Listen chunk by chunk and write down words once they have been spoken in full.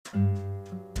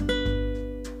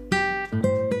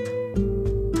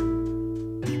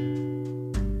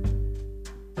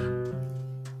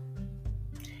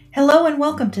Hello and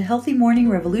welcome to Healthy Morning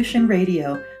Revolution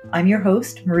Radio. I'm your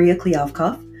host, Maria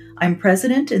Kliavkoff. I'm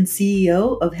president and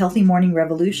CEO of Healthy Morning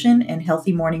Revolution and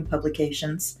Healthy Morning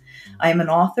Publications. I am an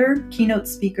author, keynote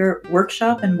speaker,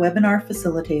 workshop and webinar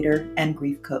facilitator, and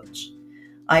grief coach.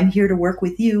 I'm here to work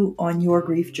with you on your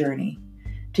grief journey.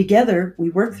 Together, we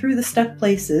work through the stuck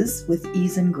places with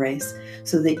ease and grace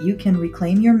so that you can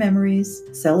reclaim your memories,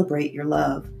 celebrate your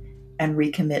love, and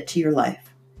recommit to your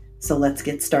life. So let's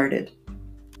get started.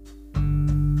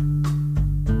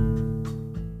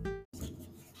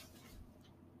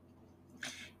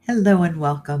 Hello and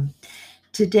welcome.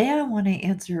 Today I want to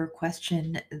answer a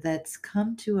question that's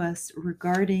come to us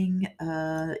regarding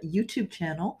a YouTube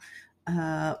channel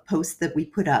post that we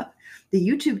put up. The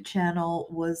YouTube channel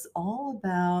was all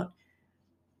about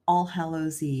All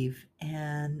Hallows Eve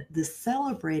and the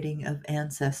celebrating of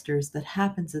ancestors that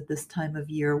happens at this time of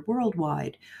year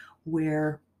worldwide,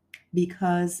 where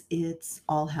because it's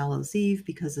All Hallows Eve,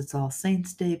 because it's All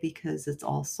Saints Day, because it's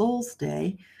All Souls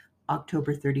Day,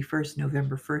 October 31st,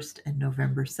 November 1st, and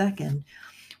November 2nd,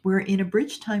 we're in a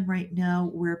bridge time right now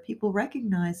where people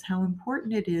recognize how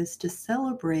important it is to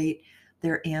celebrate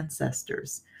their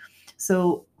ancestors.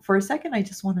 So, for a second, I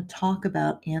just want to talk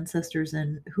about ancestors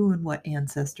and who and what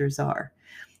ancestors are.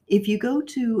 If you go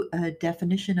to a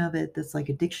definition of it that's like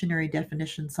a dictionary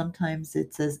definition, sometimes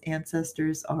it says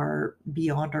ancestors are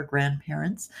beyond our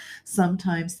grandparents.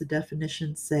 Sometimes the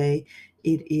definitions say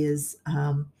it is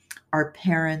our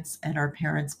parents and our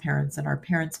parents' parents and our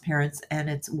parents' parents, and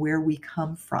it's where we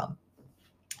come from.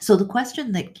 So the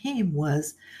question that came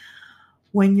was,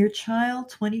 when your child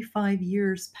 25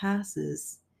 years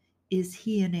passes, is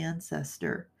he an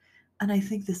ancestor? And I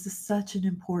think this is such an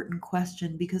important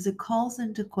question because it calls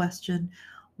into question,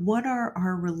 what are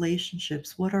our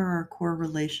relationships? What are our core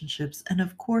relationships? And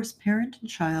of course, parent and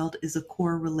child is a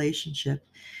core relationship.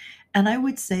 And I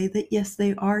would say that yes,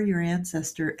 they are your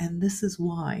ancestor. And this is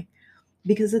why.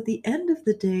 Because at the end of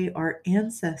the day, our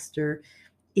ancestor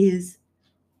is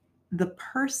the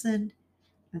person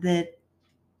that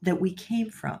we came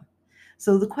from.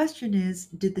 So the question is,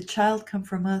 did the child come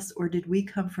from us or did we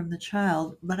come from the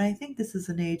child? But I think this is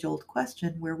an age-old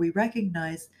question where we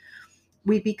recognize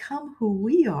we become who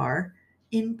we are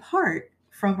in part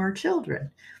from our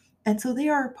children. And so they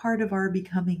are a part of our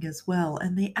becoming as well.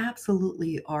 And they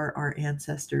absolutely are our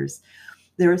ancestors.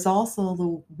 There is also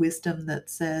the wisdom that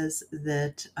says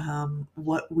that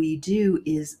what we do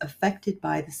is affected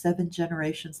by the 7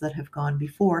 generations that have gone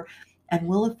before and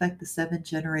will affect the 7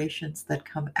 generations that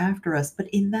come after us. But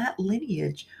in that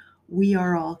lineage, we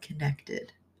are all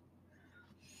connected.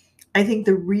 I think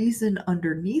the reason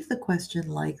underneath a question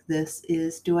like this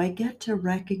is, do I get to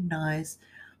recognize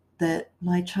that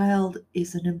my child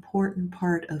is an important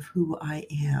part of who I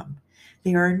am?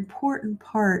 They are an important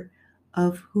part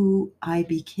of who I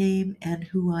became and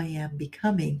who I am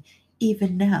becoming,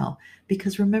 even now.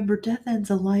 Because remember, death ends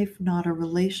a life, not a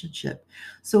relationship.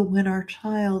 So when our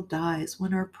child dies,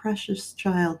 when our precious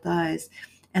child dies,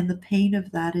 and the pain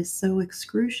of that is so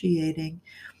excruciating,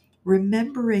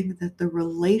 remembering that the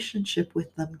relationship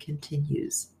with them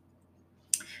continues,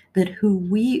 that who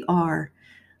we are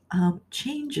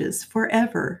changes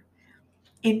forever,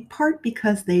 in part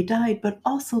because they died, but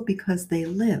also because they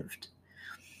lived.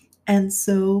 And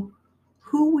so,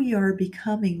 who we are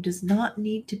becoming does not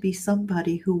need to be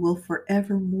somebody who will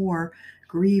forevermore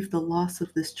grieve the loss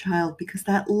of this child, because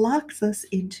that locks us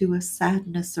into a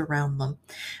sadness around them.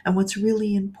 And what's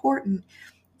really important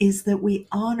is that we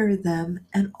honor them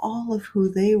and all of who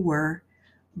they were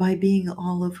by being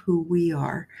all of who we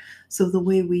are. So the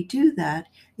way we do that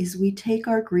is we take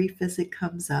our grief as it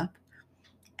comes up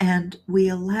and we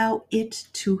allow it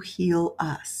to heal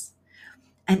us.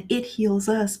 And it heals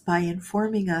us by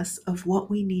informing us of what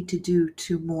we need to do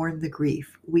to mourn the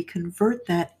grief. We convert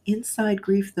that inside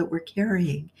grief that we're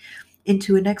carrying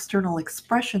into an external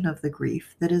expression of the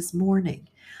grief that is mourning.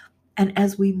 And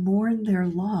as we mourn their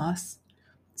loss,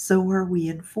 so are we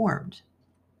informed.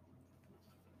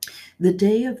 The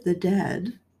Day of the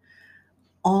Dead,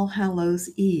 All Hallows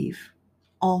Eve,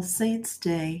 All Saints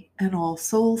Day, and All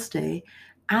Souls Day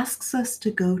asks us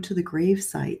to go to the grave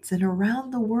sites. And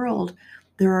around the world,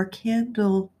 there are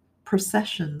candle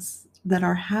processions that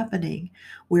are happening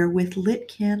where with lit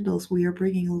candles we are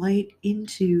bringing light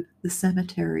into the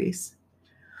cemeteries.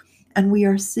 And we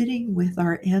are sitting with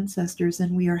our ancestors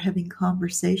and we are having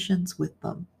conversations with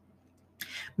them.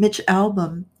 Mitch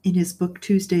Albom, in his book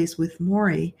Tuesdays with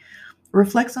Morrie,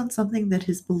 reflects on something that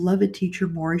his beloved teacher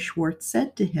Morrie Schwartz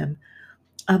said to him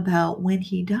about when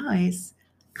he dies,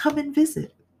 come and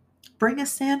visit, bring a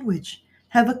sandwich,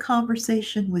 have a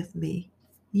conversation with me.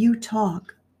 You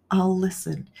talk, I'll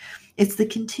listen. It's the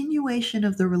continuation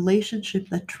of the relationship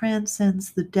that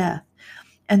transcends the death.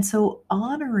 And so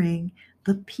honoring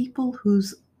the people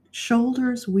whose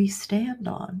shoulders we stand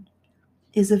on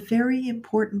is a very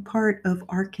important part of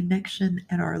our connection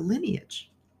and our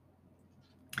lineage.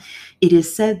 It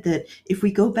is said that if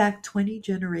we go back 20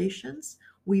 generations,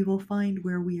 we will find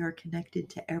where we are connected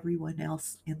to everyone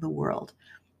else in the world.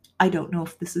 I don't know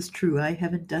if this is true. I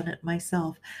haven't done it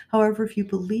myself. However, if you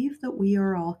believe that we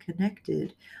are all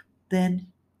connected, then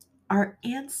our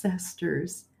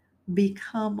ancestors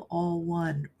become all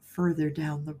one further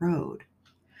down the road.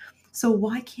 So,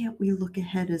 why can't we look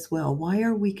ahead as well? Why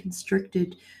are we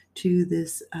constricted to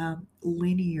this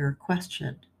linear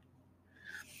question?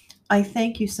 I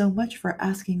thank you so much for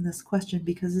asking this question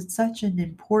because it's such an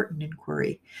important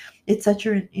inquiry. It's such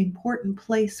an important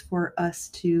place for us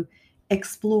to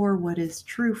explore what is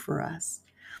true for us.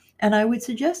 And I would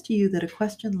suggest to you that a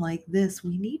question like this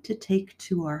we need to take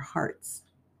to our hearts.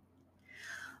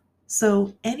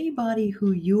 So, anybody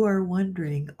who you are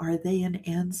wondering, are they an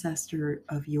ancestor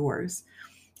of yours?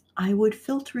 I would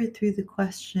filter it through the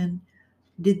question,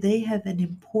 did they have an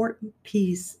important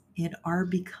piece in our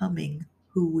becoming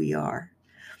who we are?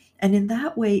 And in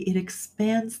that way, it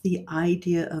expands the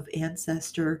idea of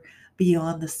ancestor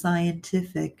beyond the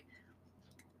scientific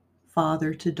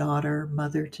father to daughter,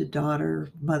 mother to daughter,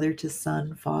 mother to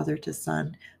son, father to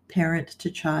son, parent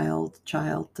to child,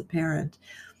 child to parent.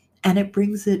 And it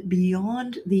brings it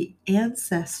beyond the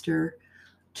ancestor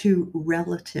to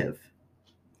relative,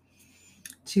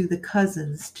 to the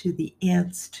cousins, to the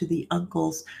aunts, to the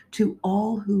uncles, to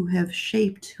all who have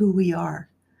shaped who we are,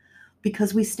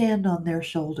 because we stand on their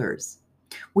shoulders.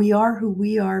 We are who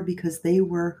we are because they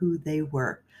were who they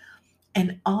were.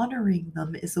 And honoring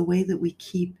them is a way that we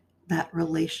keep that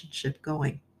relationship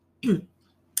going.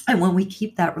 And when we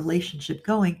keep that relationship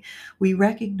going, we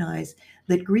recognize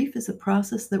that grief is a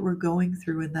process that we're going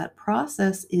through, and that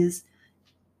process is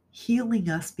healing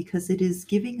us because it is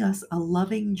giving us a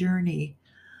loving journey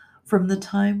from the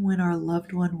time when our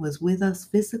loved one was with us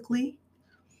physically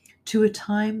to a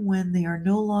time when they are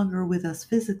no longer with us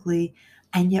physically,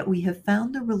 and yet we have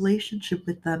found a relationship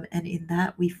with them, and in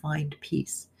that we find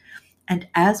peace. And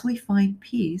as we find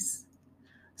peace,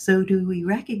 so do we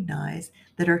recognize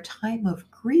that our time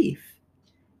of grief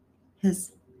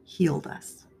has healed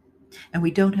us. And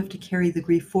we don't have to carry the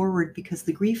grief forward because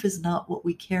the grief is not what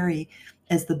we carry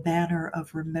as the banner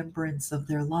of remembrance of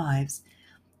their lives.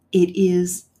 It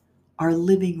is our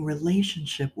living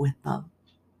relationship with them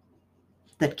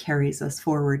that carries us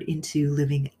forward into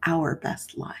living our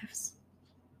best lives.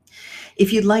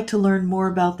 If you'd like to learn more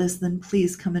about this, then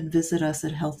please come and visit us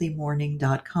at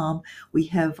healthymorning.com. We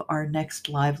have our next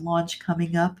live launch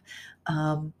coming up.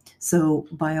 So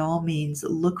by all means,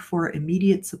 look for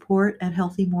immediate support at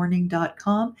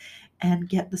healthymorning.com and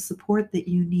get the support that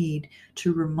you need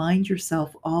to remind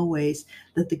yourself always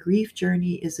that the grief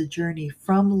journey is a journey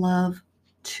from love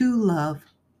to love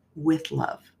with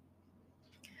love.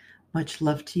 Much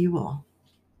love to you all.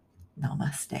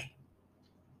 Namaste.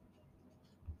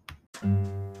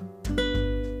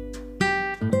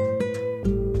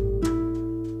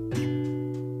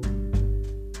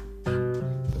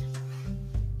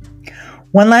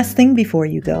 One last thing before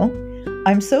you go.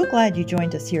 I'm so glad you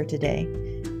joined us here today.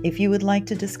 If you would like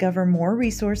to discover more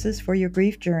resources for your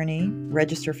grief journey,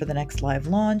 register for the next live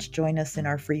launch, join us in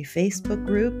our free Facebook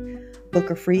group, book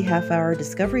a free half-hour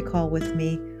discovery call with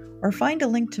me, or find a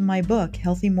link to my book,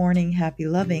 Healthy Mourning, Happy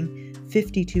Loving,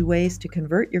 52 Ways to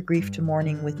Convert Your Grief to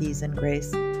Mourning with Ease and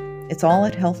Grace. It's all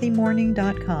at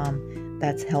healthymorning.com.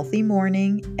 That's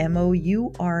healthymorning,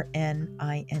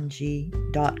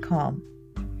 MOURNING.com.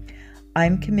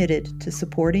 I'm committed to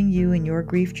supporting you in your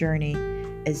grief journey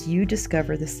as you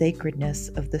discover the sacredness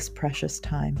of this precious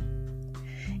time.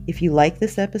 If you like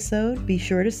this episode, be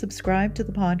sure to subscribe to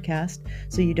the podcast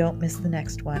so you don't miss the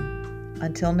next one.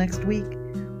 Until next week,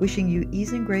 wishing you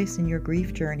ease and grace in your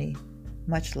grief journey.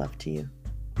 Much love to you.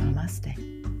 Namaste.